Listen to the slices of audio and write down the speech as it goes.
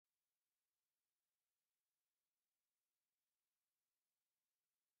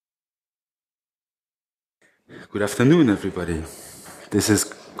Good afternoon, everybody. This is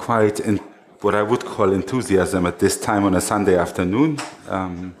quite what I would call enthusiasm at this time on a Sunday afternoon.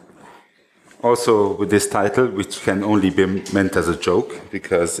 Also with this title, which can only be meant as a joke,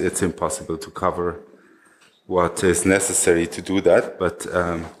 because it's impossible to cover what is necessary to do that. But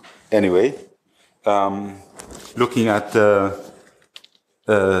anyway, looking at the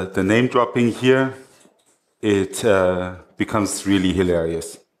name dropping here, it becomes really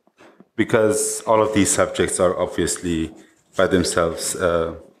hilarious. Because all of these subjects are obviously by themselves,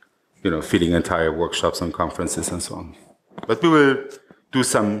 filling entire workshops and conferences and so on. But we will do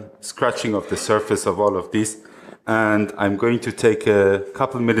some scratching of the surface of all of these. And I'm going to take a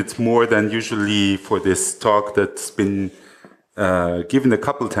couple minutes more than usually for this talk that's been given a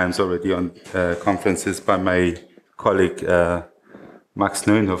couple times already on conferences by my colleague Max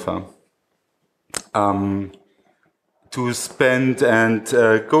Neuenhofer. To spend and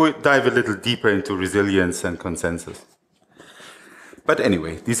dive a little deeper into resilience and consensus. But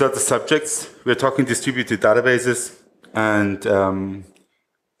anyway, these are the subjects. We're talking distributed databases, and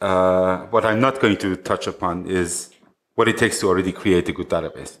what I'm not going to touch upon is what it takes to already create a good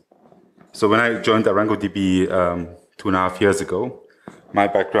database. So when I joined ArangoDB 2.5 years ago, my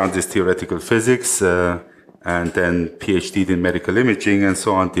background is theoretical physics, and then PhD'd in medical imaging and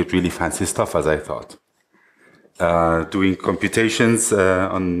so on, did really fancy stuff, as I thought. Doing computations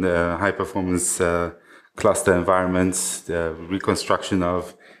on high-performance cluster environments, reconstruction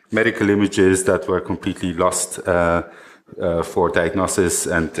of medical images that were completely lost for diagnosis,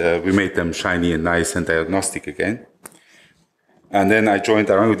 and we made them shiny and nice and diagnostic again. And then I joined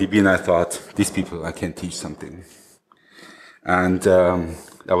ArangoDB and I thought, these people, I can teach something. And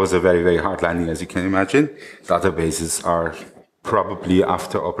that was a very, very hard landing, as you can imagine. Databases are probably,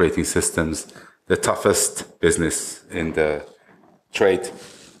 after operating systems, the toughest business in the trade.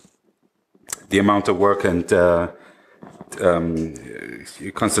 The amount of work and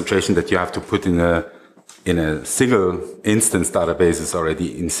concentration that you have to put in a single instance database is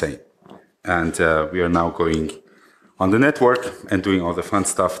already insane. And we are now going on the network and doing all the fun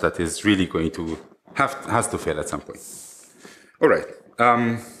stuff that is really going to has to fail at some point. All right.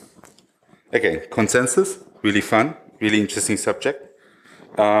 Again, consensus, really fun, really interesting subject.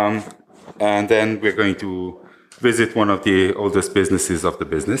 And then we're going to visit one of the oldest businesses of the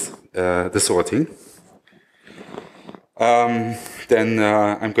business, the sorting. Then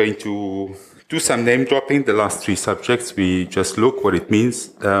I'm going to do some name dropping. The last three subjects, we just look what it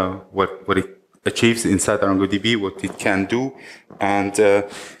means, what it achieves inside ArangoDB, what it can do, and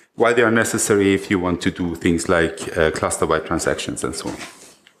why they are necessary if you want to do things like cluster-wide transactions and so on.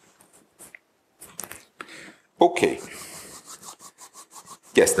 Okay.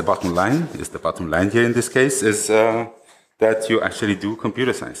 Yes, the bottom line here in this case is that you actually do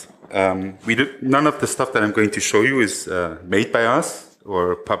computer science. None of the stuff that I'm going to show you is made by us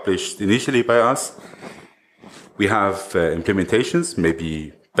or published initially by us. We have implementations,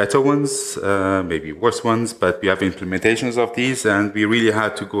 maybe better ones, maybe worse ones, but we have implementations of these, and we really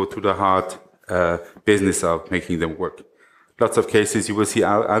had to go to the hard business of making them work. Lots of cases you will see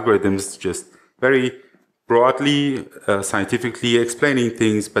algorithms just very broadly, scientifically explaining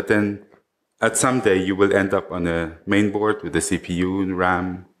things, but then at some day you will end up on a main board with a CPU and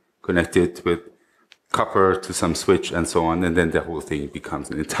RAM connected with copper to some switch and so on, and then the whole thing becomes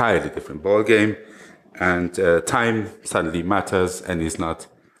an entirely different ballgame, and time suddenly matters and is not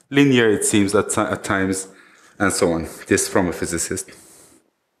linear, it seems at times, and so on. This from a physicist.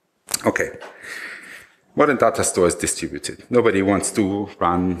 Okay. Modern data store is distributed. Nobody wants to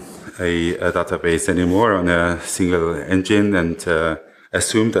run a database anymore on a single engine and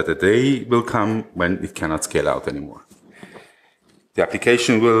assume that a day will come when it cannot scale out anymore. The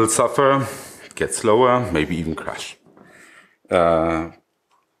application will suffer, get slower, maybe even crash. I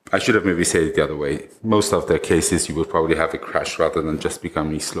should have maybe said it the other way. Most of the cases you will probably have a crash rather than just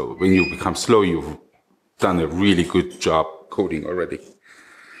becoming slow. When you become slow, you've done a really good job coding already.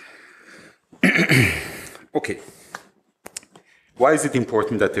 Okay. Why is it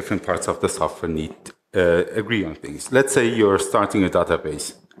important that different parts of the software need agree on things? Let's say you're starting a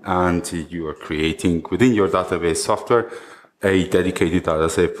database and you are creating within your database software a dedicated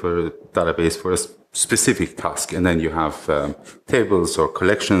database for a specific task, and then you have tables or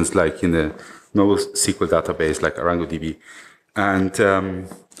collections like in a NoSQL database like ArangoDB. And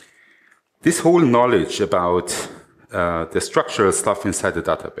this whole knowledge about the structural stuff inside the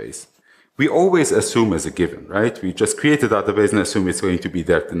database, we always assume as a given, right? We just create a database and assume it's going to be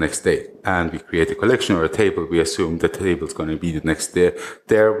there the next day. And we create a collection or a table, we assume the table is going to be the next day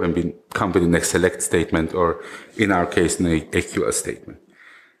there when we come with the next select statement, or in our case, an AQL statement.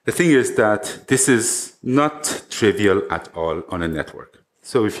 The thing is that this is not trivial at all on a network.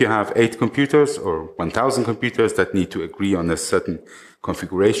 So if you have 8 computers or 1,000 computers that need to agree on a certain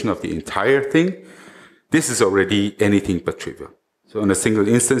configuration of the entire thing, this is already anything but trivial. So on a single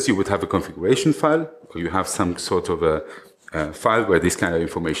instance, you would have a configuration file, or you have some sort of a file where this kind of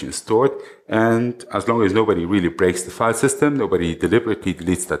information is stored. And as long as nobody really breaks the file system, nobody deliberately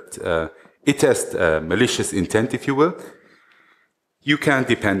deletes that, it tests malicious intent, if you will, you can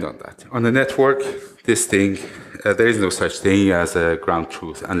depend on that. On a network, this thing, there is no such thing as a ground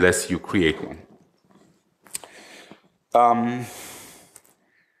truth unless you create one.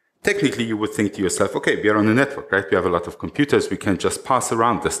 Technically, you would think to yourself, okay, we are on a network, right? We have a lot of computers. We can just pass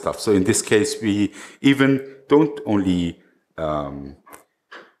around the stuff. So in this case, we even don't only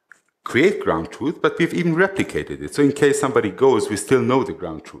create ground truth, but we've even replicated it. So in case somebody goes, we still know the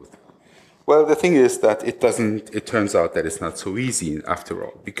ground truth. Well, the thing is that it turns out that it's not so easy after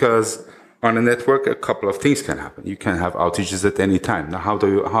all, because on a network, a couple of things can happen. You can have outages at any time. Now, how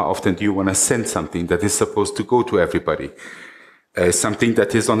often do you want to send something that is supposed to go to everybody? Something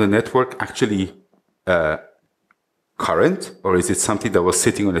that is on the network actually current, or is it something that was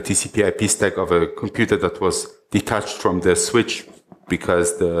sitting on a TCP/IP stack of a computer that was detached from the switch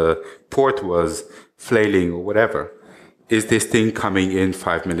because the port was flailing or whatever? Is this thing coming in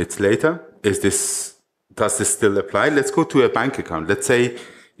 5 minutes later? Does this still apply? Let's go to a bank account. Let's say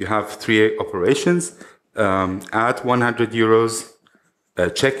you have 3 operations, add 100 euros,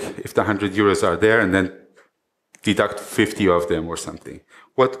 check if the 100 euros are there, and then deduct 50 of them or something.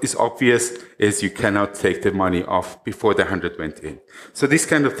 What is obvious is you cannot take the money off before the 100 went in. So these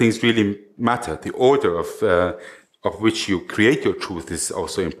kind of things really matter. The order of which you create your truth is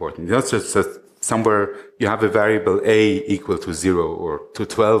also important. Not just that somewhere you have a variable a equal to 0 or to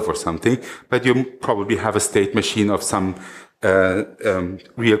 12 or something, but you probably have a state machine of some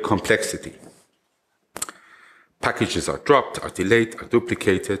real complexity. Packages are dropped, are delayed, are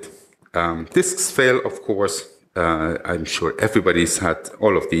duplicated. Disks fail, of course. I'm sure everybody's had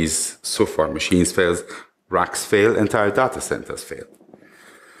all of these so far. Machines fail, racks fail, entire data centers fail.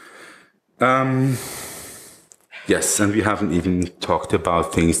 Yes, and we haven't even talked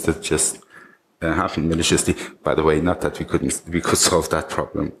about things that just happen maliciously. By the way, not that we could solve that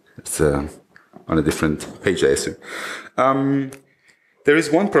problem. It's on a different page, I assume. There is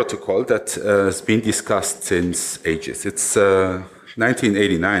one protocol that has been discussed since ages. It's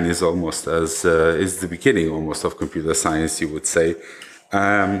 1989 is almost as is the beginning almost of computer science, you would say.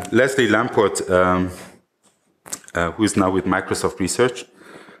 Leslie Lamport, who is now with Microsoft Research,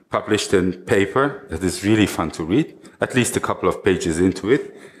 published a paper that is really fun to read, at least a couple of pages into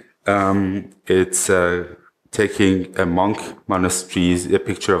it. It's taking a monk monastery, a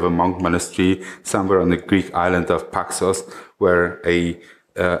picture of a monk monastery somewhere on the Greek island of Paxos, where a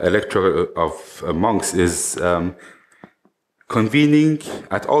electorate of monks is convening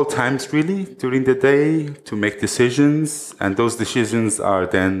at all times, really, during the day to make decisions. And those decisions are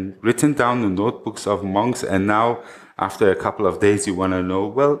then written down in notebooks of monks. And now, after a couple of days, you want to know,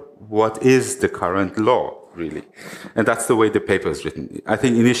 well, what is the current law, really? And that's the way the paper is written. I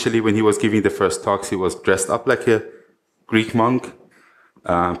think initially, when he was giving the first talks, he was dressed up like a Greek monk.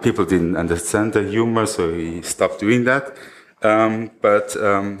 People didn't understand the humor, so he stopped doing that. But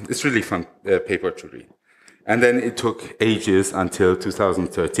it's really fun paper to read. And then it took ages until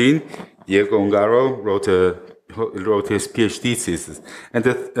 2013. Diego Ungaro wrote his PhD thesis. And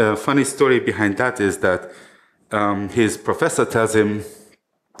the funny story behind that is that his professor tells him,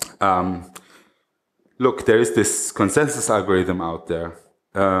 look, there is this consensus algorithm out there.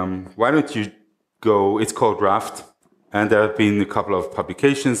 Why don't you go, it's called Raft, and there have been a couple of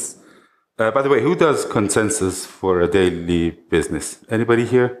publications. By the way, who does consensus for a daily business? Anybody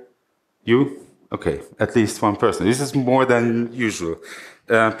here? You? Okay, at least one person. This is more than usual.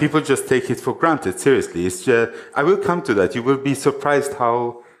 People just take it for granted, seriously. It's just, I will come to that. You will be surprised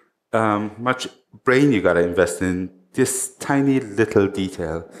how much brain you gotta invest in this tiny little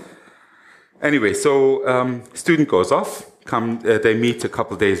detail. Anyway, so student goes off. They meet a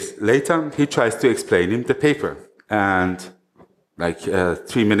couple days later. He tries to explain him the paper. And like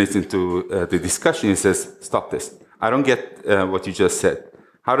 3 minutes into the discussion, he says, stop this. I don't get what you just said.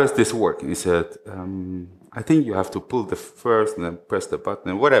 How does this work? And he said, I think you have to pull the first and then press the button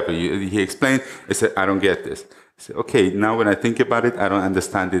and whatever. He explained. He said, I don't get this. I said, okay, now when I think about it, I don't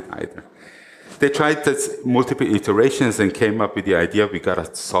understand it either. They tried this multiple iterations and came up with the idea, we got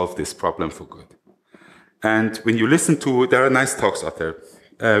to solve this problem for good. And when you listen to, there are nice talks out there.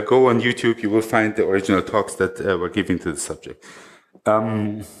 Go on YouTube, you will find the original talks that were given to the subject.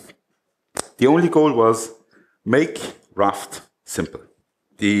 The only goal was make Raft simple.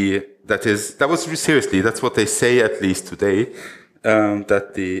 that was seriously, that's what they say at least today,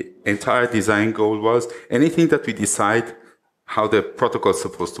 that the entire design goal was anything that we decide how the protocol is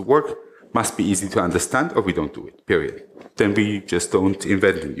supposed to work must be easy to understand or we don't do it, period. Then we just don't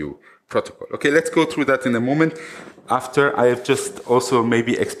invent a new protocol. Okay, let's go through that in a moment. After I have just also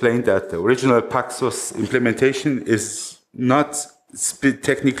maybe explained that the original Paxos implementation is not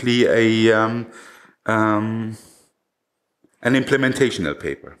technically an implementational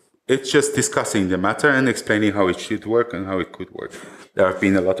paper. It's just discussing the matter and explaining how it should work and how it could work. There have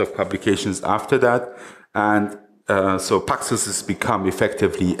been a lot of publications after that, and so Paxos has become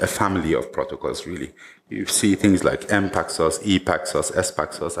effectively a family of protocols, really. You see things like M-Paxos, E-Paxos,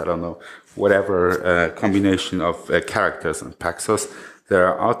 S-Paxos, I don't know, whatever combination of characters and Paxos that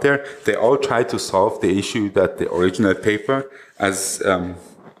are out there. They all try to solve the issue that the original paper, as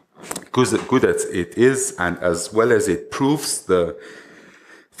good as it is and as well as it proves the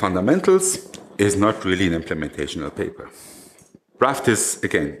fundamentals, is not really an implementational paper. Raft is,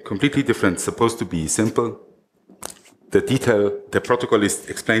 again, completely different, supposed to be simple. The protocol is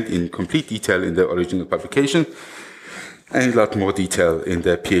explained in complete detail in the original publication, and a lot more detail in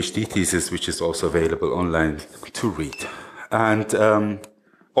the PhD thesis, which is also available online to read. And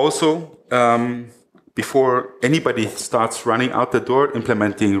also, before anybody starts running out the door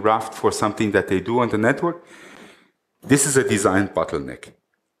implementing Raft for something that they do on the network, this is a design bottleneck.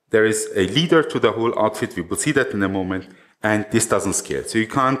 There is a leader to the whole outfit. We will see that in a moment. And this doesn't scale. So you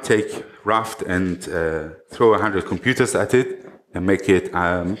can't take Raft and throw 100 computers at it and make it,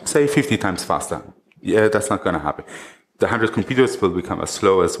 say, 50 times faster. Yeah, that's not going to happen. The 100 computers will become as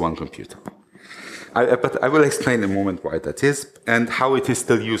slow as one computer. But I will explain in a moment why that is and how it is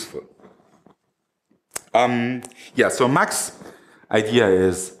still useful. So Mac's idea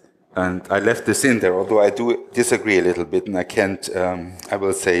is, and I left this in there, although I do disagree a little bit, and I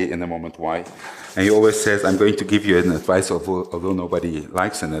will say in a moment why. And he always says, I'm going to give you an advice, although nobody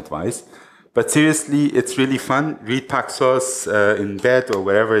likes an advice. But seriously, it's really fun. Read Paxos in bed or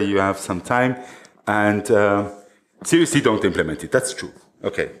wherever you have some time. And seriously, don't implement it. That's true.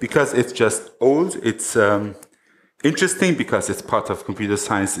 Okay, because it's just old. It's interesting because it's part of computer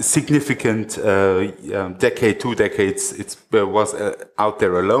science. It's significant decade, 2 decades. It was out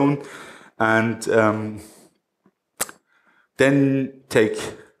there alone. And then take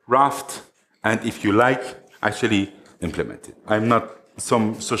Raft, and if you like, actually implement it. I'm not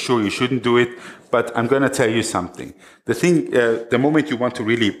so sure you shouldn't do it, but I'm going to tell you something. The thing, the moment you want to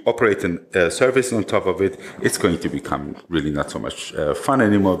really operate a service on top of it, it's going to become really not so much fun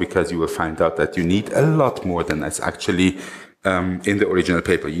anymore, because you will find out that you need a lot more than that's actually in the original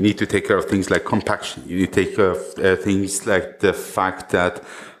paper. You need to take care of things like compaction. You need to take care of things like the fact that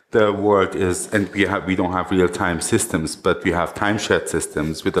the world is, and we don't have real-time systems, but we have time-shared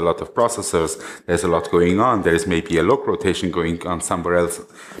systems with a lot of processors. There's a lot going on. There's maybe a log rotation going on somewhere else.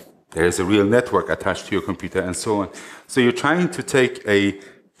 There's a real network attached to your computer, and so on. So you're trying to take a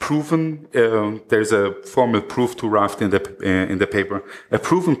proven, there's a formal proof to Raft in the paper, a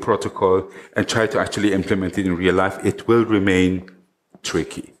proven protocol, and try to actually implement it in real life. It will remain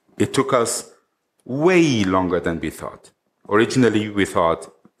tricky. It took us way longer than we thought. Originally, we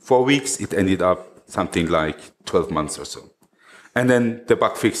thought 4 weeks, it ended up something like 12 months or so. And then the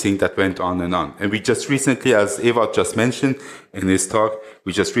bug fixing that went on and on. And we just recently, as Eva just mentioned in his talk,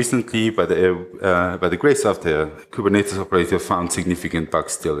 we just recently, by the grace of the Kubernetes operator, found significant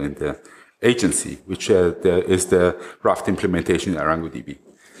bugs still in the agency, which is the Raft implementation in ArangoDB.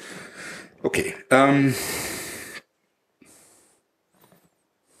 Okay.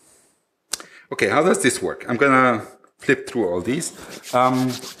 Okay, how does this work? I'm going to flip through all these.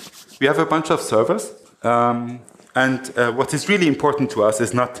 We have a bunch of servers, and what is really important to us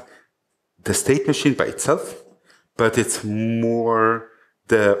is not the state machine by itself, but it's more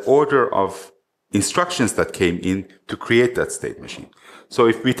the order of instructions that came in to create that state machine. So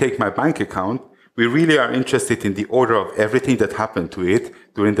if we take my bank account, we really are interested in the order of everything that happened to it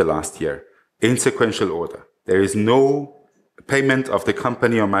during the last year, in sequential order. There is no payment of the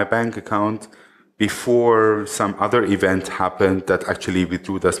company on my bank account before some other event happened that actually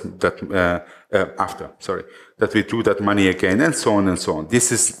withdrew that withdrew that money again, and so on and so on.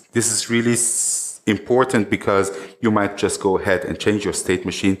 This is really important, because you might just go ahead and change your state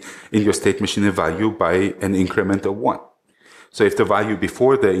machine a value by an increment of 1. So if the value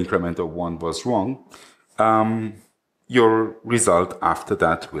before the increment of 1 was wrong, your result after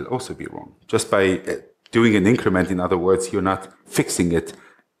that will also be wrong. Just by doing an increment, in other words, you're not fixing it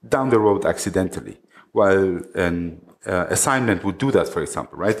down the road accidentally, while an assignment would do that, for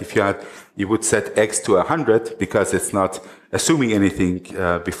example, right? If you would set x to 100 because it's not assuming anything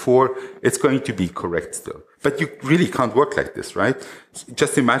before, it's going to be correct still. But you really can't work like this, right?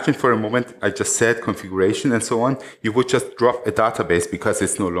 Just imagine for a moment, I just said configuration and so on. You would just drop a database because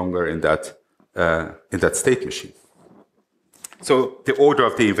it's no longer in that state machine. So the order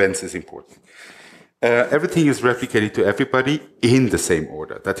of the events is important. Everything is replicated to everybody in the same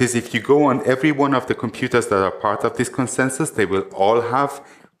order. That is, if you go on every one of the computers that are part of this consensus, they will all have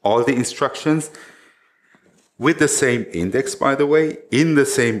all the instructions with the same index, by the way, in the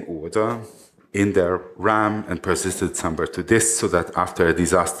same order, in their RAM and persisted somewhere to disk, so that after a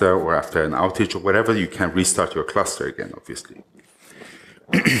disaster or after an outage or whatever, you can restart your cluster again, obviously.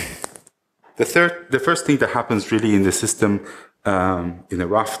 The first thing that happens really in the system, in a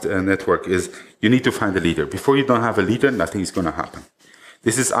raft network, is you need to find a leader. Before you don't have a leader, nothing is going to happen.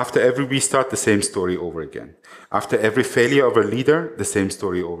 This is after every restart, the same story over again. After every failure of a leader, the same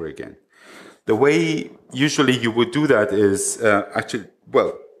story over again. The way usually you would do that is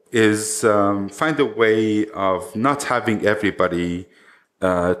find a way of not having everybody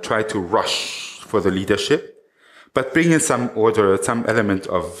try to rush for the leadership, but bring in some order, some element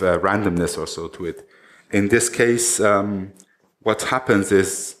of randomness or so to it. In this case, what happens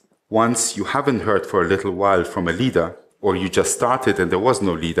is once you haven't heard for a little while from a leader, or you just started and there was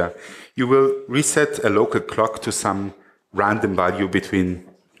no leader, you will reset a local clock to some random value between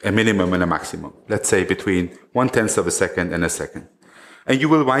a minimum and a maximum. Let's say between 1/10 of a second and a second. And you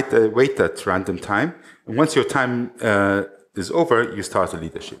will wait that random time. And once your time is over, you start a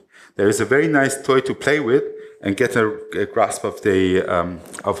leadership. There is a very nice toy to play with and get a grasp of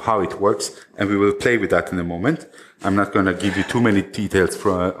of how it works. And we will play with that in a moment. I'm not going to give you too many details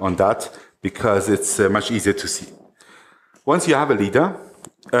on that because it's much easier to see. Once you have a leader,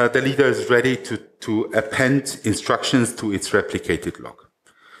 the leader is ready to append instructions to its replicated log.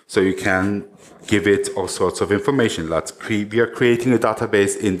 So you can give it all sorts of information. We are creating a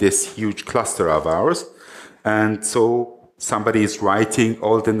database in this huge cluster of ours. And so somebody is writing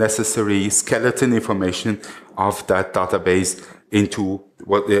all the necessary skeleton information of that database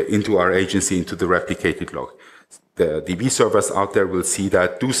into our agency, into the replicated log. The DB servers out there will see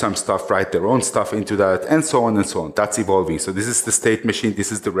that, do some stuff, write their own stuff into that, and so on and so on. That's evolving. So this is the state machine.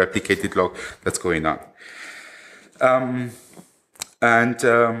 This is the replicated log that's going on.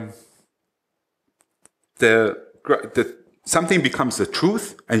 Something becomes a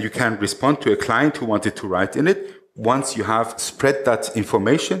truth, and you can respond to a client who wanted to write in it once you have spread that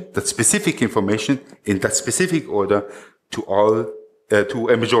information, that specific information, in that specific order to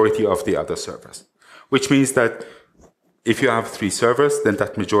a majority of the other servers. Which means that if you have 3 servers, then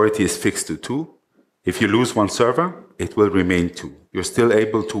that majority is fixed to 2. If you lose one server, it will remain 2. You're still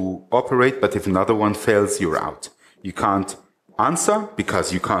able to operate, but if another one fails, you're out. You can't answer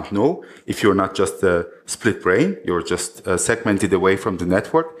because you can't know. If you're not just a split brain, you're just segmented away from the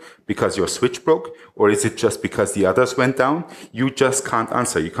network because your switch broke, or is it just because the others went down? You just can't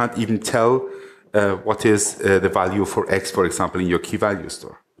answer. You can't even tell what is the value for X, for example, in your key value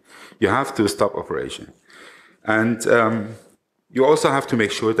store. You have to stop operation. And you also have to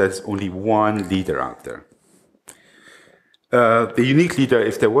make sure there's only one leader out there. The unique leader,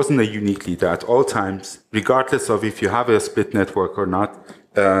 if there wasn't a unique leader at all times, regardless of if you have a split network or not,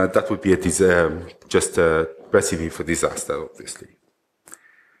 that would be just a recipe for disaster, obviously.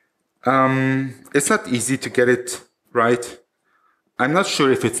 It's not easy to get it right. I'm not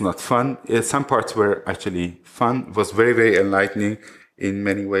sure if it's not fun. Some parts were actually fun. It was very, very enlightening in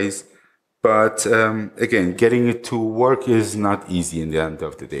many ways. But again, getting it to work is not easy in the end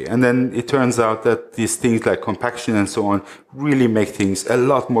of the day. And then it turns out that these things like compaction and so on really make things a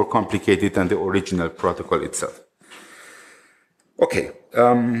lot more complicated than the original protocol itself. Okay,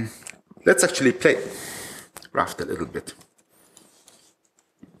 let's actually play Raft a little bit.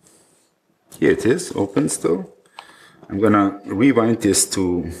 Here it is, open still. I'm gonna rewind this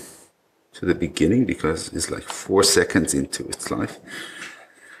to the beginning because it's like 4 seconds into its life.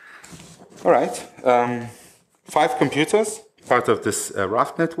 All right, 5 computers, part of this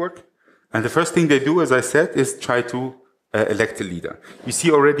Raft network. And the first thing they do, as I said, is try to elect a leader. You see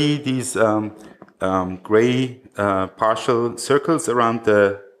already these gray partial circles around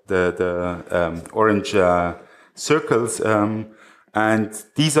the orange circles. And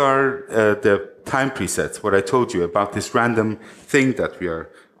these are the time presets, what I told you about this random thing that we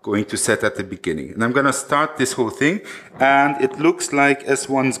are going to set at the beginning. And I'm going to start this whole thing, and it looks like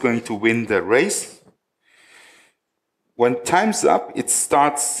S1 is going to win the race. When time's up, it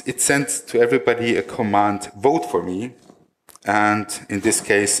sends to everybody a command, vote for me. And in this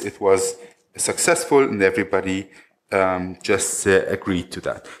case, it was successful, and everybody just agreed to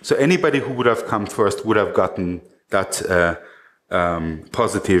that. So anybody who would have come first would have gotten that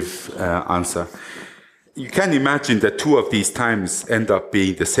positive answer. You can imagine that 2 of these times end up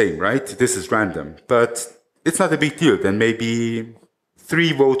being the same, right? This is random, but it's not a big deal. Then maybe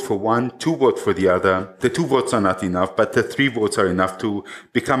 3 vote for one, 2 vote for the other. The 2 votes are not enough, but the 3 votes are enough to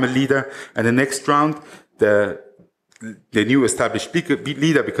become a leader. And the next round, the new established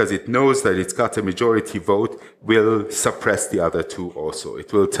leader, because it knows that it's got a majority vote, will suppress the other 2 also.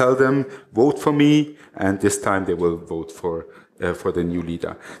 It will tell them, vote for me, and this time they will vote for the new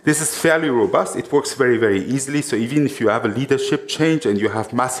leader. This is fairly robust. It works very, very easily. So even if you have a leadership change and you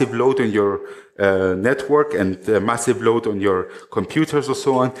have massive load on your network and massive load on your computers or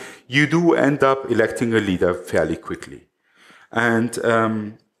so on, you do end up electing a leader fairly quickly. And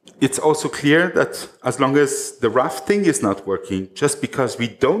it's also clear that as long as the rough thing is not working, just because we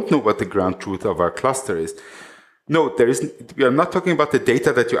don't know what the ground truth of our cluster is, no, we are not talking about the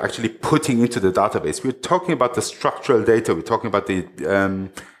data that you're actually putting into the database. We're talking about the structural data. We're talking about the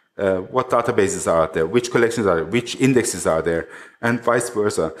what databases are out there, which collections are there, which indexes are there, and vice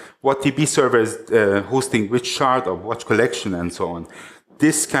versa. What DB server is hosting which shard of what collection, and so on.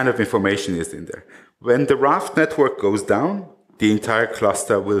 This kind of information is in there. When the raft network goes down, the entire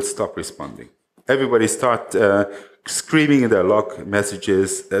cluster will stop responding. Everybody start screaming in their log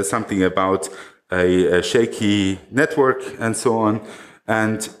messages something about a shaky network and so on.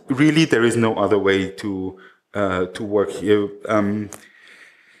 And really, there is no other way to work here.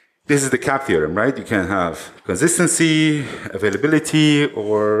 This is the CAP theorem, right? You can have consistency, availability,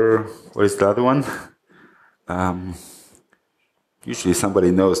 or what is the other one? Usually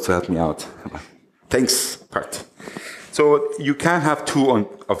somebody knows to help me out. Thanks, part. So you can have 2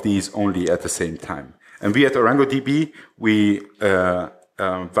 of these only at the same time. And we at OrangoDB, we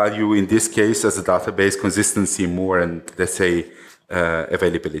value in this case as a database consistency more and let's say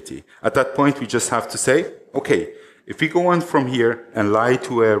availability. At that point, we just have to say, okay, if we go on from here and lie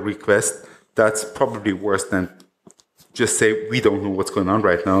to a request, that's probably worse than just say, we don't know what's going on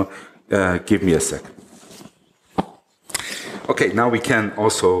right now, give me a second. Okay, now we can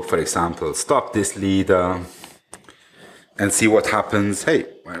also, for example, stop this leader and see what happens. Hey,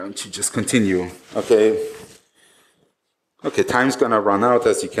 why don't you just continue? Okay. Okay, time's gonna run out,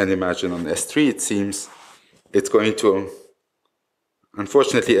 as you can imagine, on S3, it seems. It's going to,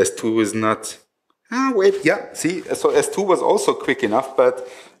 unfortunately, S2 is not, wait, yeah, see, so S2 was also quick enough, but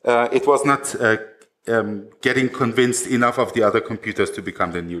it was not getting convinced enough of the other computers to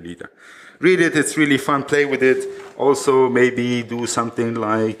become the new leader. Read it, it's really fun, play with it. Also, maybe do something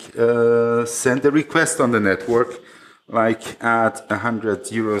like send a request on the network, like add 100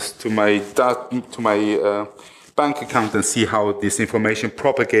 euros to my bank account and see how this information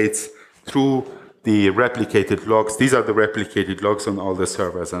propagates through the replicated logs. These are the replicated logs on all the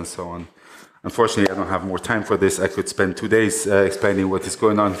servers and so on. Unfortunately, I don't have more time for this. I could spend 2 days explaining what is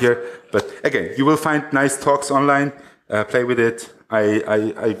going on here. But again, you will find nice talks online. Play with it.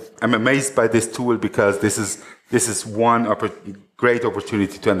 I'm amazed by this tool because this is one great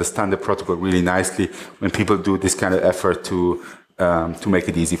opportunity to understand the protocol really nicely when people do this kind of effort to make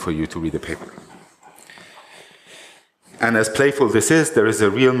it easy for you to read the paper. And as playful this is, there is a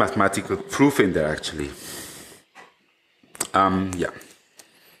real mathematical proof in there, actually. Yeah.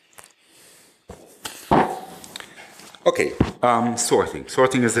 Okay, sorting.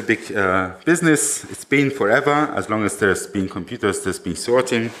 Sorting is a big business. It's been forever. As long as there's been computers, there's been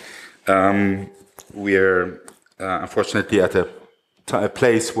sorting. We're unfortunately at a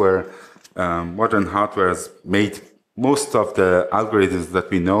place where modern hardware has made most of the algorithms that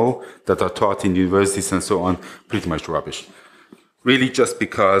we know that are taught in universities and so on pretty much rubbish. Really just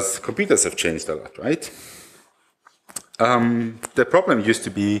because computers have changed a lot, right? The problem used to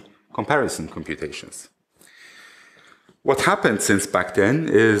be comparison computations. What happened since back then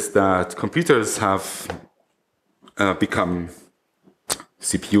is that computers have become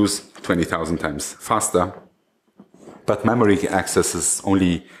CPUs 20,000 times faster, but memory access is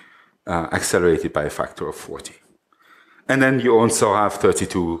only accelerated by a factor of 40. And then you also have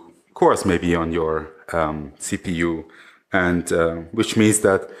 32 cores maybe on your CPU, and which means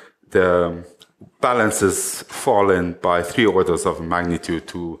that the balance has fallen by 3 orders of magnitude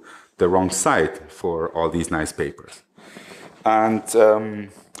to the wrong side for all these nice papers. And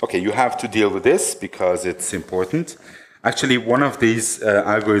okay, you have to deal with this because it's important. Actually, one of these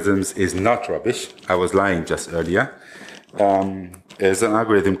algorithms is not rubbish. I was lying just earlier. There's an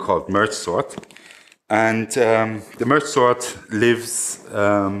algorithm called merge sort. And the merge sort lives,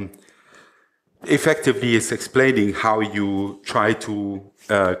 effectively is explaining how you try to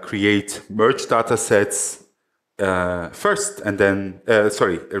create merge data sets first, and then,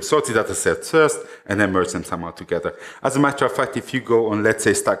 sort the data sets first, and then merge them somehow together. As a matter of fact, if you go on, let's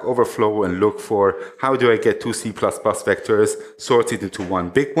say, Stack Overflow and look for how do I get two C++ vectors sorted into one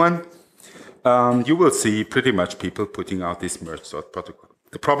big one, you will see pretty much people putting out this merge sort protocol.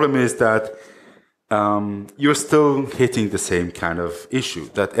 The problem is that you're still hitting the same kind of issue,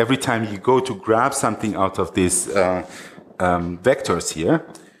 that every time you go to grab something out of these vectors here,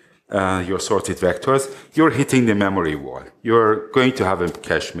 your sorted vectors, you're hitting the memory wall. You're going to have a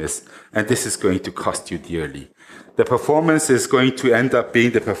cache miss, and this is going to cost you dearly. The performance is going to end up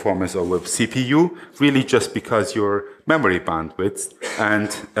being the performance of a CPU, really just because your memory bandwidth,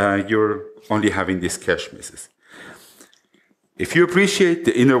 and you're only having these cache misses. If you appreciate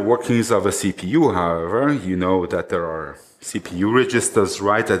the inner workings of a CPU, however, you know that there are CPU registers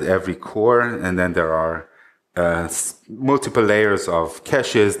right at every core, and then there are multiple layers of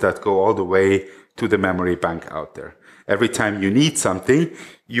caches that go all the way to the memory bank out there. Every time you need something,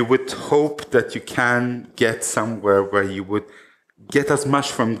 you would hope that you can get somewhere where you would get as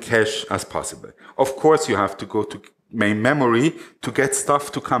much from cache as possible. Of course, you have to go to main memory to get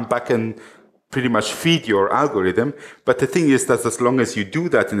stuff to come back and pretty much feed your algorithm. But the thing is that as long as you do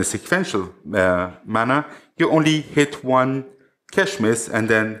that in a sequential manner, you only hit one cache miss and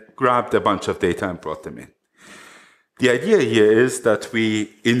then grabbed a bunch of data and brought them in. The idea here is that we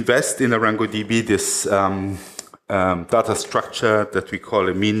invest in ArangoDB this data structure that we call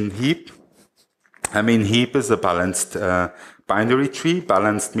a min heap. A min heap is a balanced binary tree.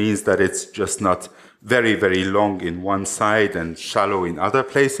 Balanced means that it's just not very, very long in one side and shallow in other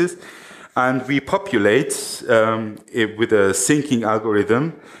places. And we populate it with a syncing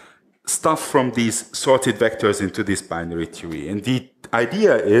algorithm stuff from these sorted vectors into this binary tree. And the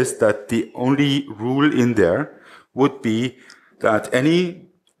idea is that the only rule in there would be that any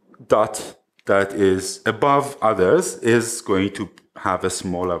dot that is above others is going to have a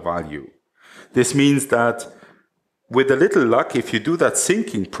smaller value. This means that with a little luck, if you do that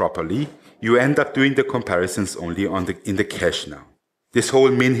syncing properly, you end up doing the comparisons only in the cache now. This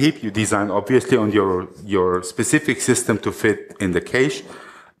whole min heap you design obviously on your specific system to fit in the cache,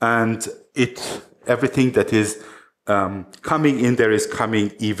 and everything that is coming in there is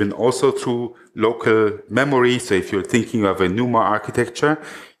coming even also through local memory. So if you're thinking of a NUMA architecture,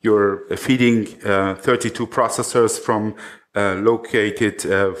 you're feeding 32 processors from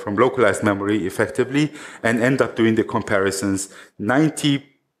localized memory effectively, and end up doing the comparisons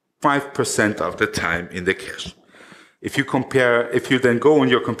 95% of the time in the cache. If you then go on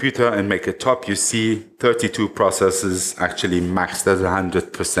your computer and make a top, you see 32 processes actually maxed at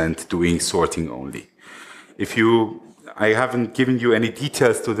 100% doing sorting only. I haven't given you any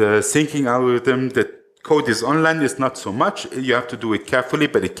details to the syncing algorithm. The code is online, it's not so much. You have to do it carefully,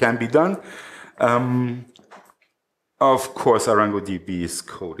 but it can be done. Of course, ArangoDB's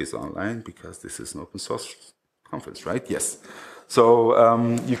code is online because this is an open source conference, right? Yes. So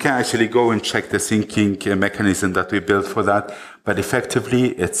you can actually go and check the syncing mechanism that we built for that. But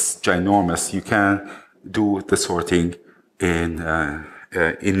effectively, it's ginormous. You can do the sorting in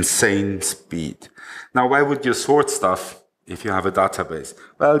insane speed. Now, why would you sort stuff if you have a database?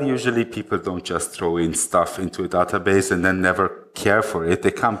 Well, usually people don't just throw in stuff into a database and then never care for it.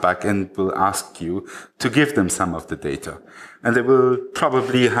 They come back and will ask you to give them some of the data. And they will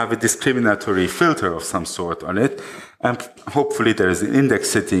probably have a discriminatory filter of some sort on it. And hopefully there is an index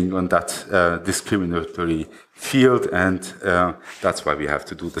sitting on that discriminatory field. And that's why we have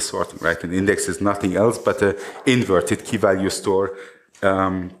to do the sorting, right? An index is nothing else but an inverted key value store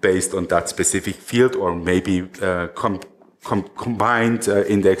based on that specific field, or maybe combined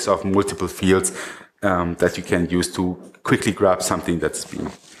index of multiple fields that you can use to quickly grab something that's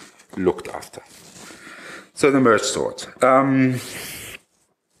been looked after. So the merge sort.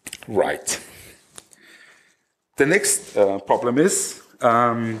 Right. The next problem is,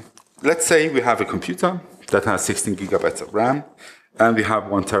 let's say we have a computer that has 16 gigabytes of RAM, and we have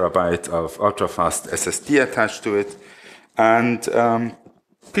 1 terabyte of ultra-fast SSD attached to it. And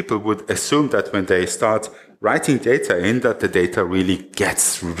people would assume that when they start writing data in, that the data really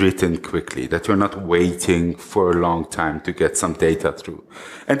gets written quickly, that you're not waiting for a long time to get some data through.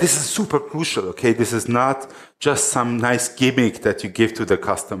 And this is super crucial, okay? This is not just some nice gimmick that you give to the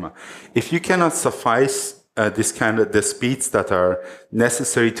customer. If you cannot suffice the speeds that are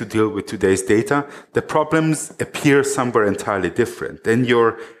necessary to deal with today's data, the problems appear somewhere entirely different. Then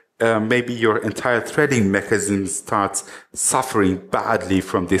maybe your entire threading mechanism starts suffering badly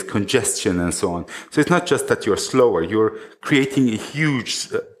from this congestion and so on. So it's not just that you're slower, you're creating a huge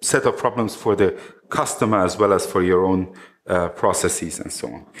set of problems for the customer as well as for your own processes and so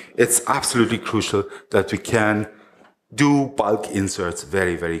on. It's absolutely crucial that we can do bulk inserts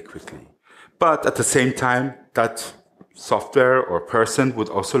very, very quickly. But at the same time, that software or person would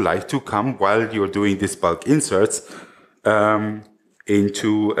also like to come while you're doing these bulk inserts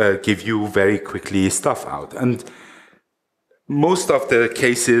into give you very quickly stuff out. And most of the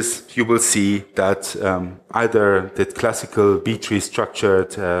cases you will see that either the classical B-tree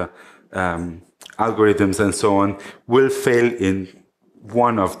structured algorithms and so on will fail in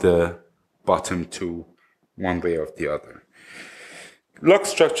one of the bottom two, one way or the other.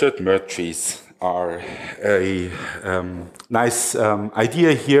 Log-structured merge trees are a nice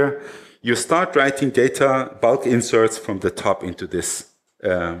idea here. You start writing data bulk inserts from the top into this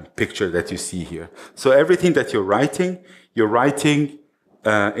picture that you see here. So everything that you're writing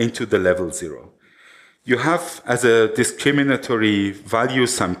into the level 0. You have as a discriminatory value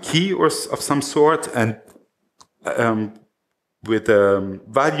some key or of some sort, and with the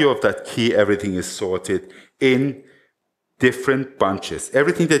value of that key, everything is sorted in different bunches.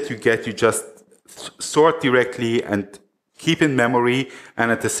 Everything that you get, you just sort directly and keep in memory,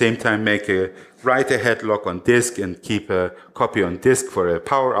 and at the same time make a write-ahead lock on disk and keep a copy on disk for a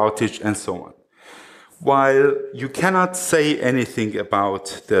power outage and so on. While you cannot say anything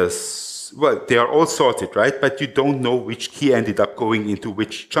about this, well, they are all sorted, right? But you don't know which key ended up going into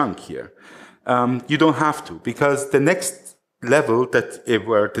which chunk here. You don't have to, because the next level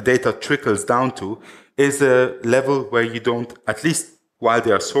where the data trickles down to is a level where you don't, at least while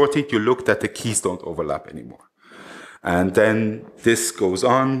they are sorted, you look that the keys don't overlap anymore. And then this goes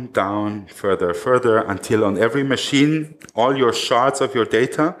on, down, further, until on every machine, all your shards of your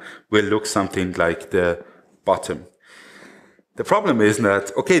data will look something like the bottom. The problem is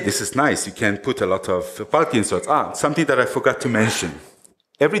that, okay, this is nice. You can put a lot of bulk inserts. Something that I forgot to mention.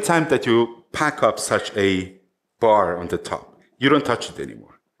 Every time that you pack up such a bar on the top, you don't touch it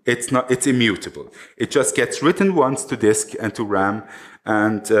anymore. It's immutable. It just gets written once to disk and to RAM,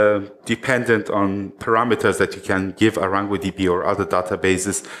 and dependent on parameters that you can give ArangoDB or other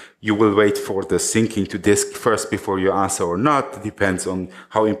databases, you will wait for the syncing to disk first before you answer or not. It depends on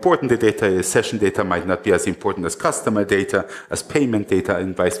how important the data is. Session data might not be as important as customer data, as payment data,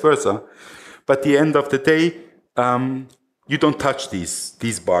 and vice versa. But at the end of the day, you don't touch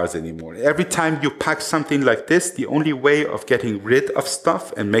these bars anymore. Every time you pack something like this, the only way of getting rid of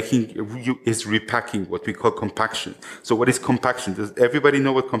stuff and is repacking, what we call compaction. So what is compaction? Does everybody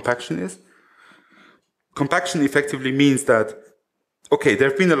know what compaction is? Compaction effectively means that, okay, there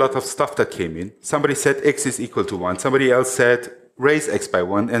have been a lot of stuff that came in. Somebody said x is equal to 1. Somebody else said raise x by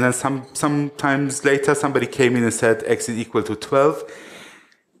 1. And then sometimes later, somebody came in and said x is equal to 12.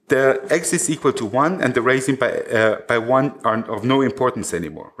 The x is equal to 1 and the raising by 1 are of no importance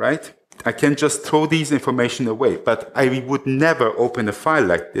anymore, right? I can just throw these information away, but I would never open a file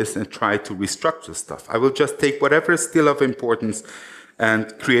like this and try to restructure stuff. I will just take whatever is still of importance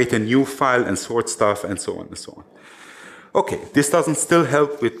and create a new file and sort stuff and so on and so on. Okay, this doesn't still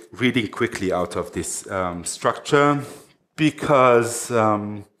help with reading quickly out of this structure because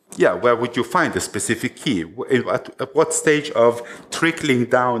where would you find the specific key? At what stage of trickling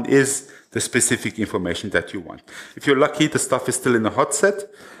down is the specific information that you want? If you're lucky, the stuff is still in a hot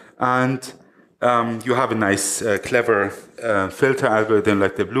set, and you have a nice, clever filter algorithm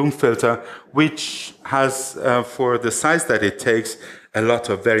like the Bloom filter, which has, for the size that it takes, a lot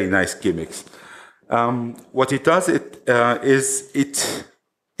of very nice gimmicks. What it does it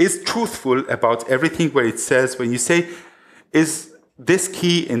is truthful about everything where it says, when you say, is this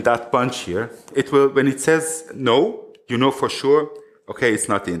key in that bunch here, it will, when it says no, you know for sure, okay, it's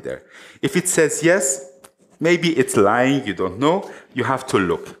not in there. If it says yes, maybe it's lying, you don't know, you have to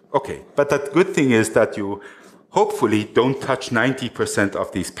look. Okay, but the good thing is that you hopefully don't touch 90%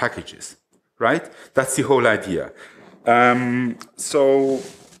 of these packages, right? That's the whole idea. There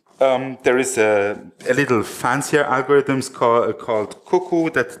is a little fancier algorithms called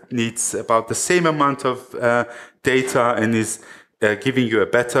Cuckoo that needs about the same amount of data and is giving you a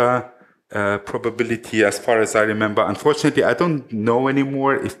better probability as far as I remember. Unfortunately, I don't know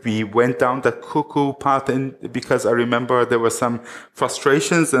anymore if we went down the Cuckoo path, because I remember there were some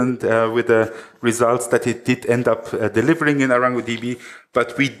frustrations and with the results that it did end up delivering in ArangoDB.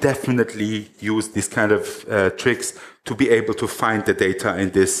 But we definitely use this kind of tricks to be able to find the data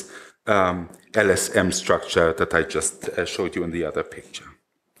in this LSM structure that I just showed you in the other picture.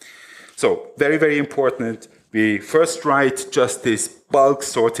 So very, very important. We first write just this bulk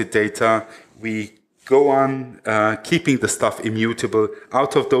sorted data. We go on keeping the stuff immutable.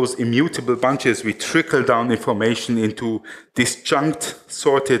 Out of those immutable bunches, we trickle down information into disjunct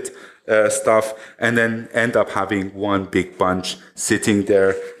sorted stuff, and then end up having one big bunch sitting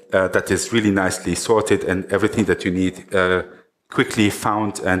there that is really nicely sorted, and everything that you need quickly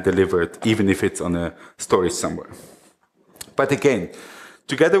found and delivered, even if it's on a storage somewhere. But again,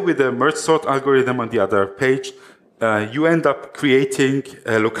 together with the merge sort algorithm on the other page, you end up creating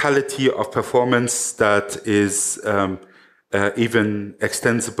a locality of performance that is even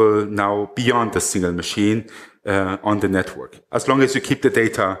extensible now beyond the single machine on the network. As long as you keep the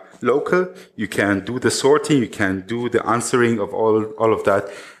data local, you can do the sorting, you can do the answering of all of that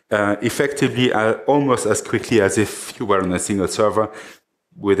effectively almost as quickly as if you were on a single server,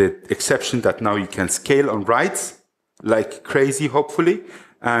 with the exception that now you can scale on writes like crazy, hopefully.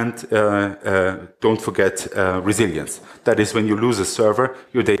 And don't forget resilience. That is, when you lose a server,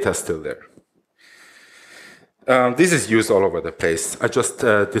 your data is still there. This is used all over the place. I just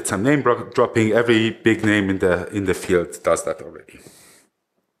did some name dropping. Every big name in the field does that already.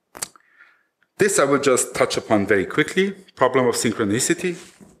 This I will just touch upon very quickly. Problem of synchronicity.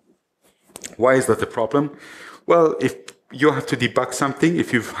 Why is that a problem? Well, if you have to debug something,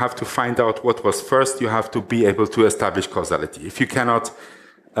 if you have to find out what was first, you have to be able to establish causality. If you cannot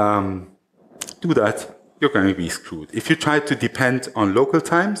do that, you're going to be screwed. If you try to depend on local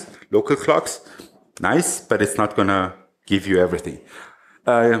times, local clocks, nice, but it's not going to give you everything.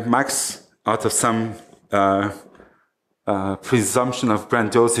 Max, out of some presumption of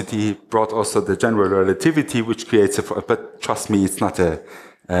grandiosity, brought also the general relativity, which creates a... But trust me, it's not a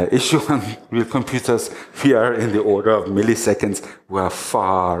issue on real computers. We are in the order of milliseconds. We are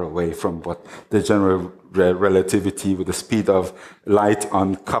far away from what the general relativity with the speed of light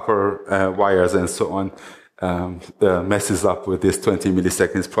on copper wires and so on messes up with this 20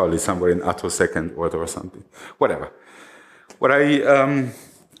 milliseconds, probably somewhere in attosecond order or something. Whatever. What I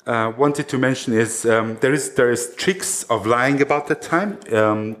wanted to mention is there is tricks of lying about the time.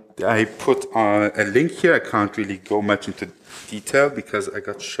 I put a link here. I can't really go much into detail because I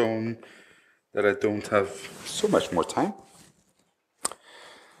got shown that I don't have so much more time.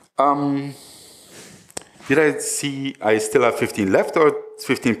 Did I see I still have 15 left or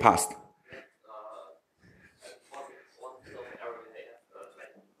 15 past?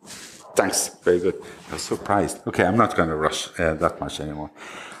 Thanks, very good. I was surprised. Okay, I'm not going to rush that much anymore.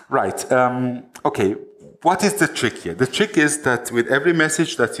 Right, okay, what is the trick here? The trick is that with every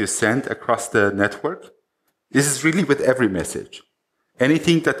message that you send across the network, this is really with every message.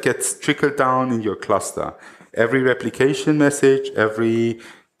 Anything that gets trickled down in your cluster, every replication message, every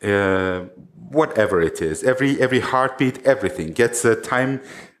whatever it is, every heartbeat, everything gets a time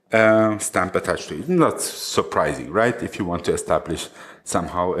stamp attached to it. Not surprising, right? If you want to establish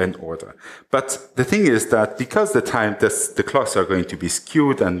somehow an order. But the thing is that because the clocks are going to be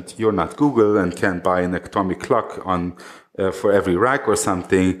skewed, and you're not Google and can buy an atomic clock on for every rack or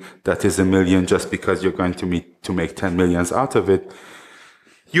something that is 1 million just because you're going to make 10 millions out of it,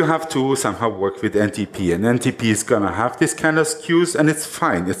 you have to somehow work with NTP. And NTP is going to have this kind of skews, and it's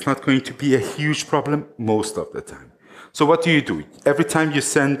fine. It's not going to be a huge problem most of the time. So what do? Every time you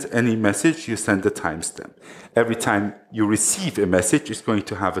send any message, you send a timestamp. Every time you receive a message, it's going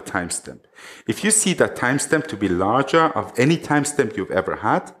to have a timestamp. If you see that timestamp to be larger of any timestamp you've ever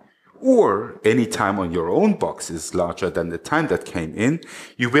had, or any time on your own box is larger than the time that came in,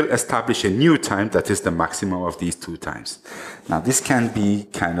 you will establish a new time that is the maximum of these two times. Now, this can be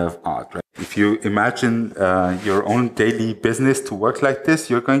kind of odd, right? If you imagine your own daily business to work like this,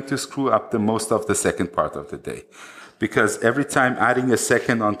 you're going to screw up the most of the second part of the day. Because every time adding a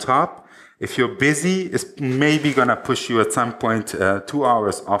second on top, if you're busy, it's maybe going to push you at some point 2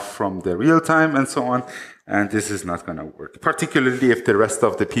 hours off from the real time and so on. And this is not going to work, particularly if the rest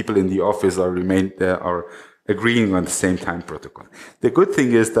of the people in the office are agreeing on the same time protocol. The good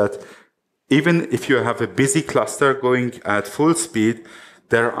thing is that even if you have a busy cluster going at full speed,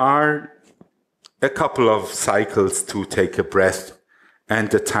 there are a couple of cycles to take a breath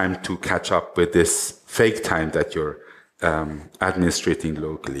and the time to catch up with this fake time that you're administrating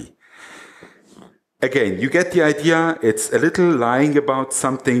locally. Again, you get the idea. It's a little lying about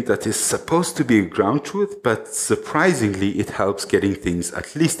something that is supposed to be ground truth, but surprisingly, it helps getting things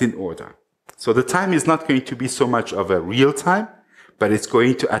at least in order. So the time is not going to be so much of a real time, but it's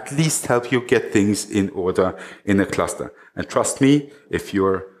going to at least help you get things in order in a cluster. And trust me, if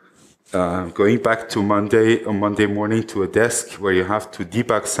you're going back to Monday morning to a desk where you have to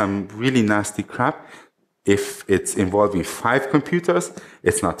debug some really nasty crap, if it's involving 5 computers,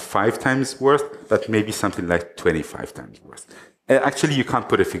 it's not 5 times worth, but maybe something like 25 times worth. Actually, you can't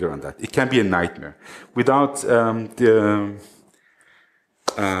put a figure on that. It can be a nightmare. Without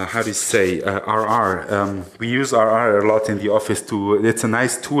how do you say, RR. We use RR a lot in the office to, it's a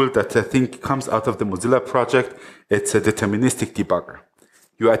nice tool that I think comes out of the Mozilla project. It's a deterministic debugger.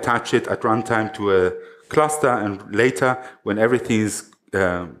 You attach it at runtime to a cluster, and later, when everything is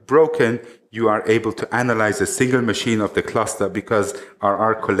broken, you are able to analyze a single machine of the cluster because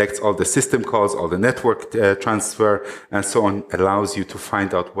RR collects all the system calls, all the network transfer, and so on, allows you to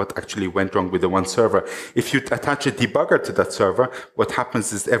find out what actually went wrong with the one server. If you attach a debugger to that server, what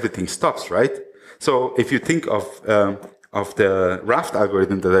happens is everything stops, right? So if you think of the raft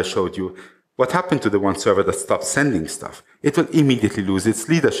algorithm that I showed you, what happened to the one server that stopped sending stuff? It will immediately lose its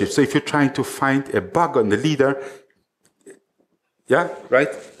leadership. So if you're trying to find a bug on the leader, yeah,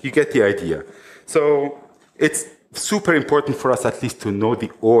 right? You get the idea. So it's super important for us at least to know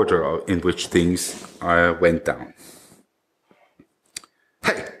the order in which things went down.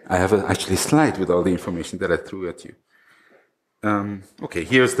 Hey, I have actually a slide with all the information that I threw at you. Okay,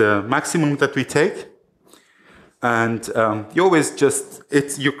 here's the maximum that we take. And you always just,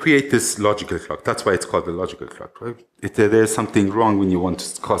 you create this logical clock. That's why it's called the logical clock, right? There's something wrong when you want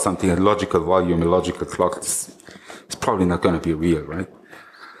to call something a logical volume, a logical clock. It's probably not going to be real, right?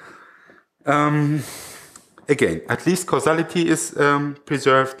 Again, at least causality is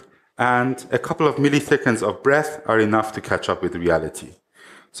preserved, and a couple of milliseconds of breath are enough to catch up with reality,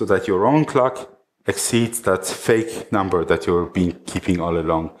 so that your own clock exceeds that fake number that you've been keeping all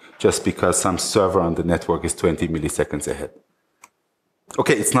along, just because some server on the network is 20 milliseconds ahead.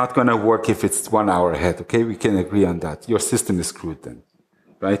 Okay, it's not going to work if it's 1 hour ahead, okay? We can agree on that. Your system is screwed then,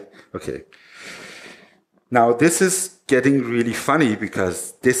 right? Okay. Now, this is getting really funny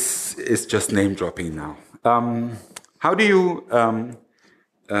because this is just name dropping now. How do you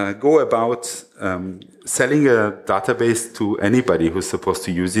go about selling a database to anybody who's supposed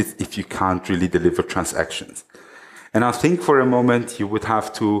to use it if you can't really deliver transactions? And I think for a moment you would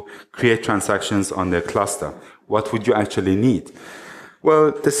have to create transactions on the cluster. What would you actually need?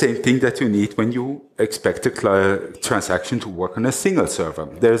 Well, the same thing that you need when you expect a transaction to work on a single server.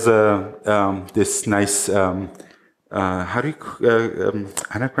 There's this nice, how do you,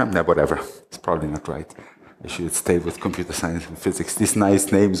 anagram? No, whatever. It's probably not right. I should stay with computer science and physics. These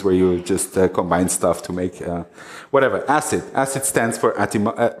nice names where you just combine stuff to make, whatever, ACID. ACID stands for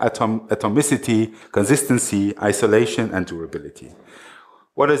atomicity, consistency, isolation, and durability.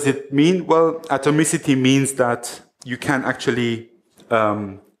 What does it mean? Well, atomicity means that you can actually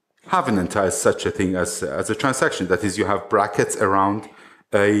have an entire such a thing as a transaction. That is, you have brackets around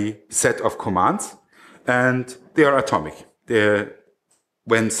a set of commands, and they are atomic.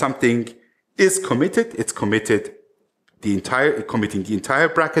 When something is committed, it's committed committing the entire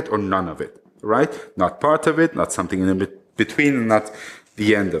bracket or none of it, right? Not part of it, not something in between, and not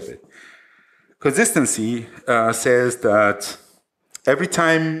the end of it. Consistency says that every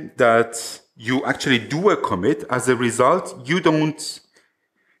time that you actually do a commit, as a result, you don't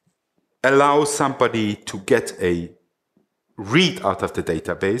allow somebody to get a read out of the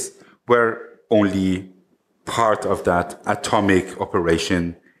database where only part of that atomic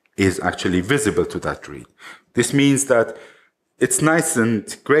operation is actually visible to that read. This means that it's nice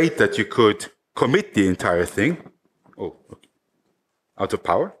and great that you could commit the entire thing. Oh, okay. Out of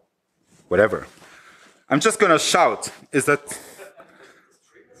power? Whatever. I'm just going to shout. Is that...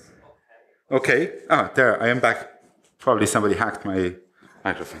 Okay. Ah, there, I am back. Probably somebody hacked my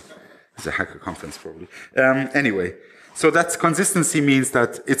microphone. It's a hacker conference, probably. Anyway, so that consistency means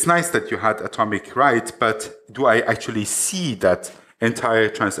that it's nice that you had atomic write, but do I actually see that entire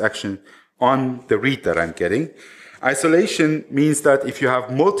transaction on the read that I'm getting? Isolation means that if you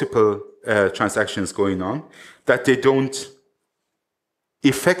have multiple transactions going on, that they don't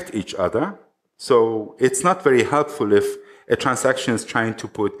affect each other. So it's not very helpful if a transaction is trying to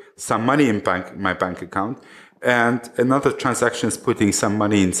put some money in my bank account, and another transaction is putting some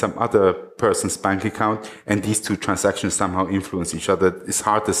money in some other person's bank account, and these two transactions somehow influence each other. It's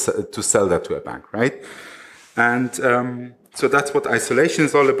hard to sell that to a bank, right? And so that's what isolation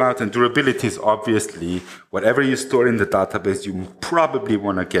is all about. And durability is obviously whatever you store in the database, you probably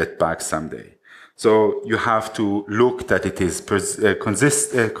want to get back someday. So you have to look that it is persistent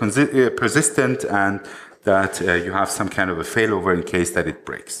and that you have some kind of a failover in case that it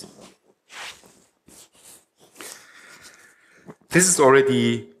breaks. This is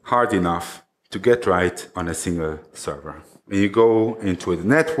already hard enough to get right on a single server. When you go into the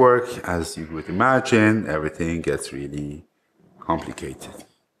network, as you would imagine, everything gets really complicated.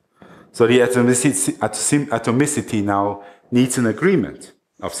 So the atomicity now needs an agreement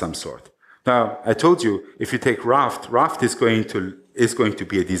of some sort. Now, I told you, if you take Raft is going to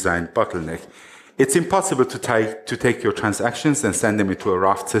be a design bottleneck. It's impossible to take your transactions and send them into a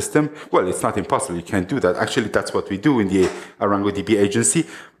raft system. Well, it's not impossible. You can't do that. Actually, that's what we do in the ArangoDB agency.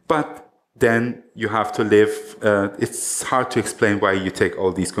 But then you have to live. It's hard to explain why you take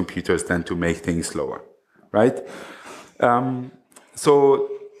all these computers then to make things slower, right? So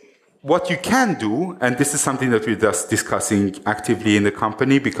what you can do, and this is something that we're just discussing actively in the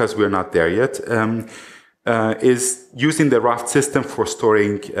company because we're not there yet, is using the raft system for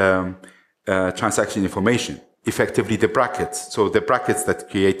storing transaction information, effectively the brackets. So the brackets that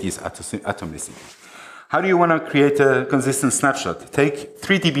create these atomicity. How do you want to create a consistent snapshot? Take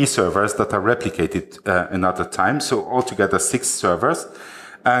 3 DB servers that are replicated another time, so altogether 6 servers,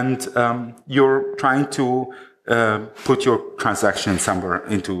 and you're trying to put your transaction somewhere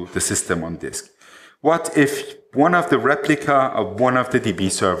into the system on disk. What if one of the replica of one of the DB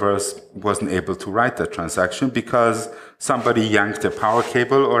servers wasn't able to write that transaction because somebody yanked a power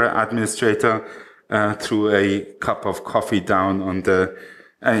cable or an administrator threw a cup of coffee down on the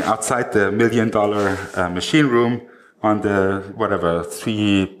outside the $1 million machine room on the whatever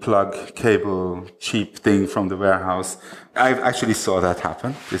 3-plug cable cheap thing from the warehouse? I actually saw that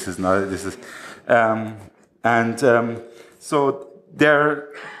happen. So there,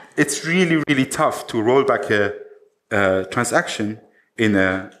 it's really, really tough to roll back a transaction in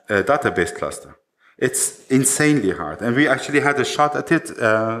a database cluster. It's insanely hard. And we actually had a shot at it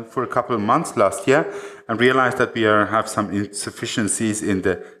for a couple of months last year and realized that we have some insufficiencies in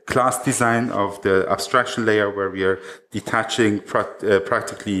the class design of the abstraction layer where we are detaching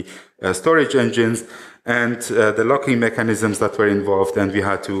practically storage engines and the locking mechanisms that were involved. And we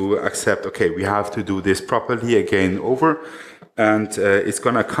had to accept, okay, we have to do this properly again over. And it's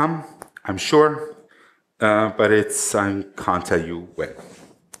going to come, I'm sure, but I can't tell you when.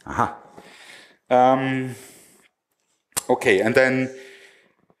 Aha. Okay, and then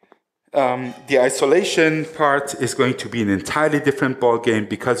the isolation part is going to be an entirely different ballgame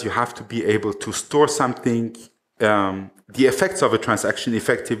because you have to be able to store something, the effects of a transaction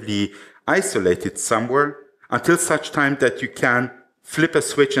effectively isolated somewhere until such time that you can flip a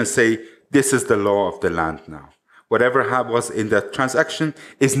switch and say, this is the law of the land now. Whatever was in that transaction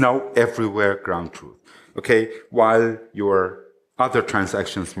is now everywhere ground truth. Okay, while your other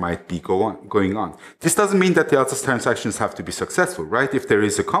transactions might be going on. This doesn't mean that the other transactions have to be successful, right? If there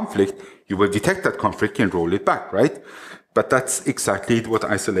is a conflict, you will detect that conflict and roll it back, right? But that's exactly what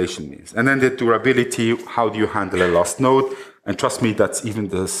isolation means. And then the durability, how do you handle a lost node? And trust me, that's even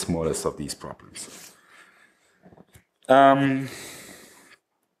the smallest of these problems.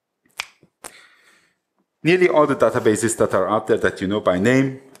 Nearly all the databases that are out there that you know by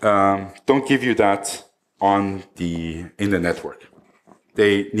name don't give you that in the network.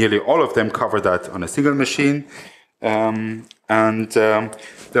 Nearly all of them cover that on a single machine. There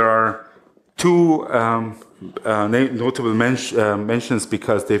are 2 notable mentions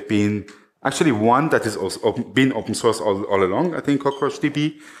because they've been, actually one that has also been open source all along, I think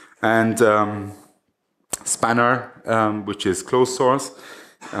CockroachDB, and Spanner, which is closed source.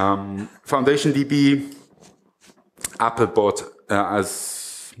 FoundationDB, Apple bought,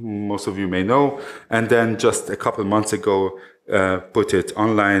 as most of you may know, and then just a couple months ago put it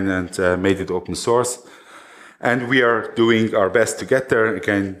online and made it open source. And we are doing our best to get there.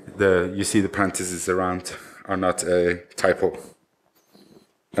 Again, you see the parentheses around are not a typo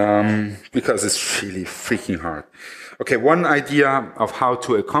because it's really freaking hard. Okay, one idea of how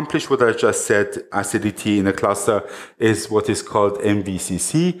to accomplish what I just said, acidity in a cluster, is what is called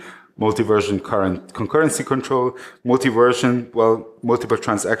MVCC, multi-version concurrency control. Multi-version, well, multiple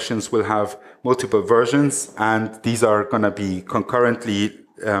transactions will have multiple versions, and these are going to be concurrently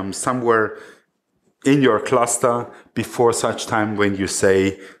somewhere in your cluster before such time when you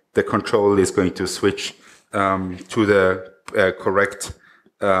say the control is going to switch to the correct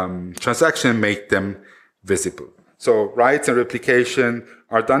transaction and make them visible. So writes and replication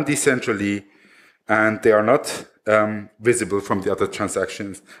are done decentrally, and they are not visible from the other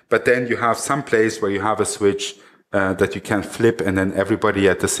transactions. But then you have some place where you have a switch that you can flip, and then everybody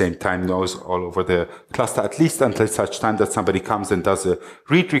at the same time knows all over the cluster, at least until such time that somebody comes and does a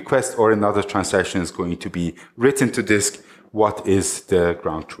read request or another transaction is going to be written to disk. What is the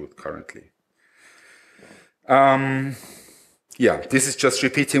ground truth currently? Yeah, this is just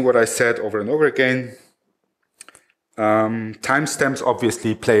repeating what I said over and over again. Timestamps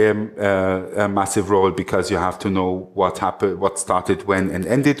obviously play a massive role because you have to know what happened, what started when and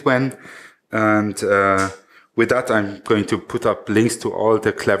ended when. And with that, I'm going to put up links to all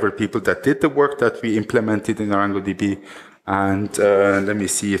the clever people that did the work that we implemented in ArangoDB. And let me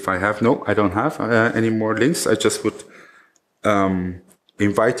see if I have. No, I don't have any more links. I just would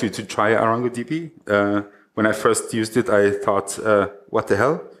invite you to try ArangoDB. When I first used it, I thought, what the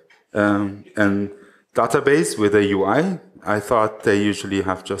hell? And database with a UI, I thought they usually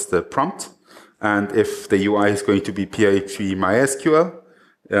have just a prompt. And if the UI is going to be PHP MySQL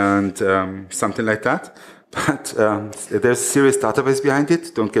and something like that. But there's a serious database behind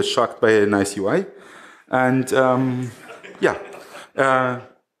it. Don't get shocked by a nice UI. And yeah,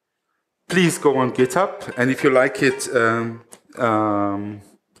 please go on GitHub. And if you like it,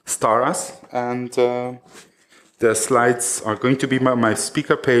 star us. And the slides are going to be on my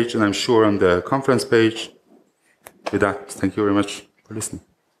speaker page, and I'm sure on the conference page. With that, thank you very much for listening.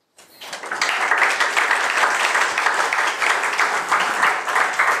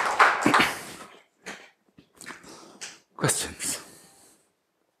 Questions?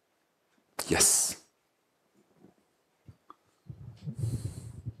 Yes.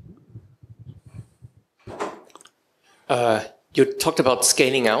 You talked about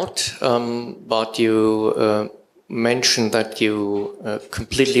scaling out, but you mentioned that you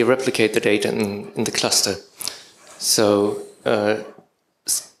completely replicate the data in the cluster. So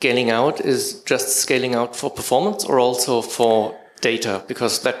scaling out is just scaling out for performance or also for data?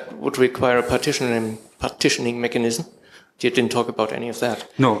 Because that would require a partitioning mechanism. You didn't talk about any of that.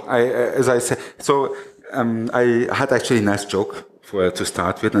 No, as I said, so I had actually a nice joke to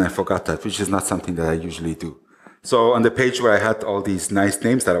start with, and I forgot that, which is not something that I usually do. So on the page where I had all these nice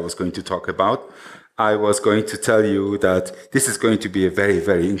names that I was going to talk about, I was going to tell you that this is going to be a very,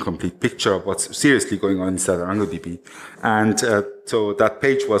 very incomplete picture of what's seriously going on inside ArangoDB. And so that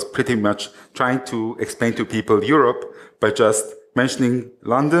page was pretty much trying to explain to people Europe by just mentioning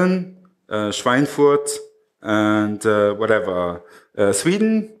London, Schweinfurt, and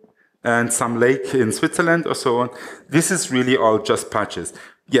Sweden, and some lake in Switzerland or so on. This is really all just patches.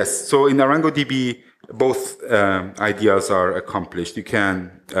 Yes, so in ArangoDB, both ideas are accomplished. You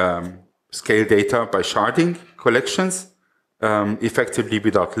can scale data by sharding collections, effectively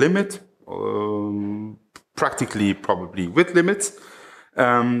without limit, practically probably with limits,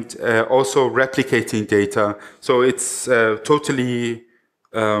 and also replicating data. So it's totally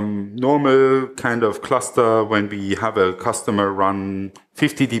normal kind of cluster when we have a customer run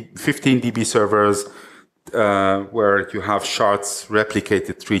 15 DB servers, where you have shards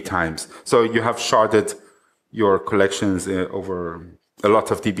replicated 3 times. So you have sharded your collections over a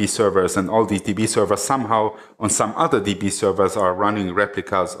lot of DB servers, and all these DB servers somehow on some other DB servers are running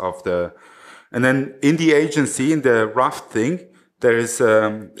replicas of the... And then in the agency, in the Raft thing, there is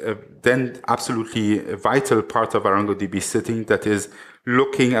then absolutely a vital part of ArangoDB sitting that is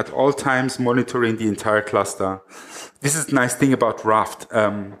looking at all times, monitoring the entire cluster. This is the nice thing about Raft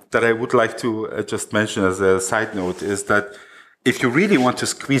that I would like to just mention as a side note is that if you really want to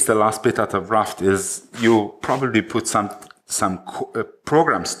squeeze the last bit out of Raft is you probably put some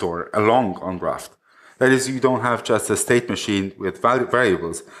program store along on Raft. That is, you don't have just a state machine with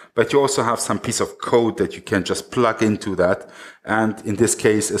variables, but you also have some piece of code that you can just plug into that. And in this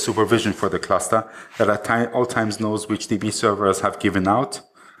case, a supervision for the cluster that at all times knows which DB servers have given out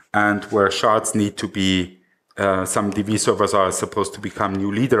and where shards need to be, some DB servers are supposed to become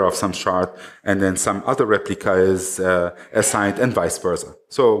new leader of some shard, and then some other replica is assigned and vice versa.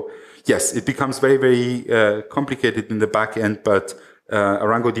 So yes, it becomes very, very complicated in the back end, but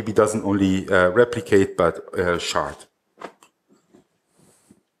ArangoDB doesn't only replicate, but shard.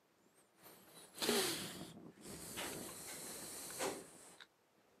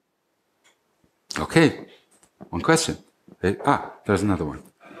 Okay, one question. There's another one.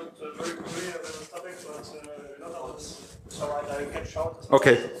 I'm not very familiar with this topic, but not others. So I can shout.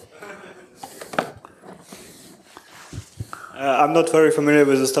 Okay. I'm not very familiar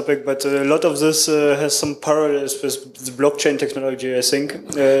with this topic, but a lot of this has some parallels with the blockchain technology, I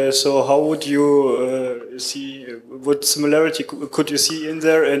think. So how would you see, what similarity could you see in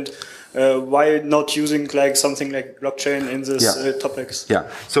there, and why not using like something like blockchain in these topics? Yeah,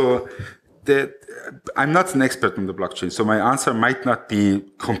 so I'm not an expert on the blockchain, so my answer might not be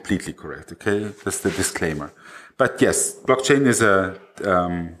completely correct, okay? That's the disclaimer. But yes, blockchain is a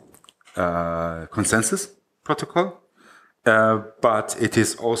consensus protocol. But it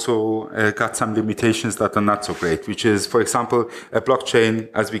is also got some limitations that are not so great, which is, for example, a blockchain,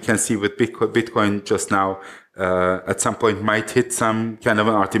 as we can see with Bitcoin just now, at some point might hit some kind of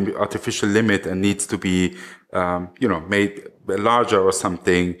an artificial limit and needs to be, made larger or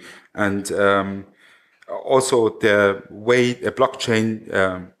something. And also the way a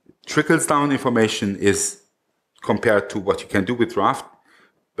blockchain trickles down information is compared to what you can do with Raft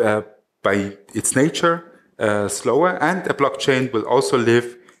by its nature. Slower, and a blockchain will also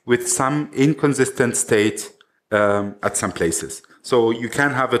live with some inconsistent state at some places. So you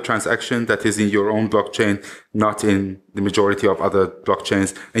can have a transaction that is in your own blockchain, not in the majority of other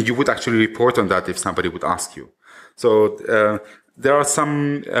blockchains, and you would actually report on that if somebody would ask you. So there are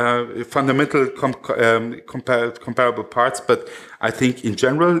some fundamental comparable parts, but I think in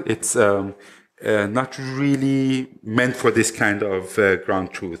general it's not really meant for this kind of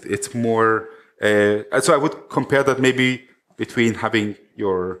ground truth. It's more, so I would compare that maybe between having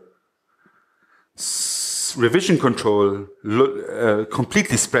your revision control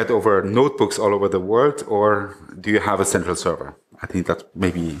completely spread over notebooks all over the world, or do you have a central server? I think that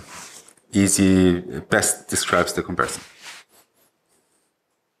maybe best describes the comparison.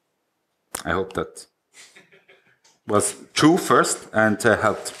 I hope that was true first and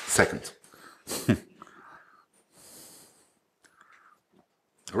helped second.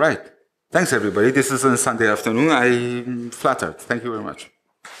 Right. Thanks, everybody. This is a Sunday afternoon. I'm flattered. Thank you very much.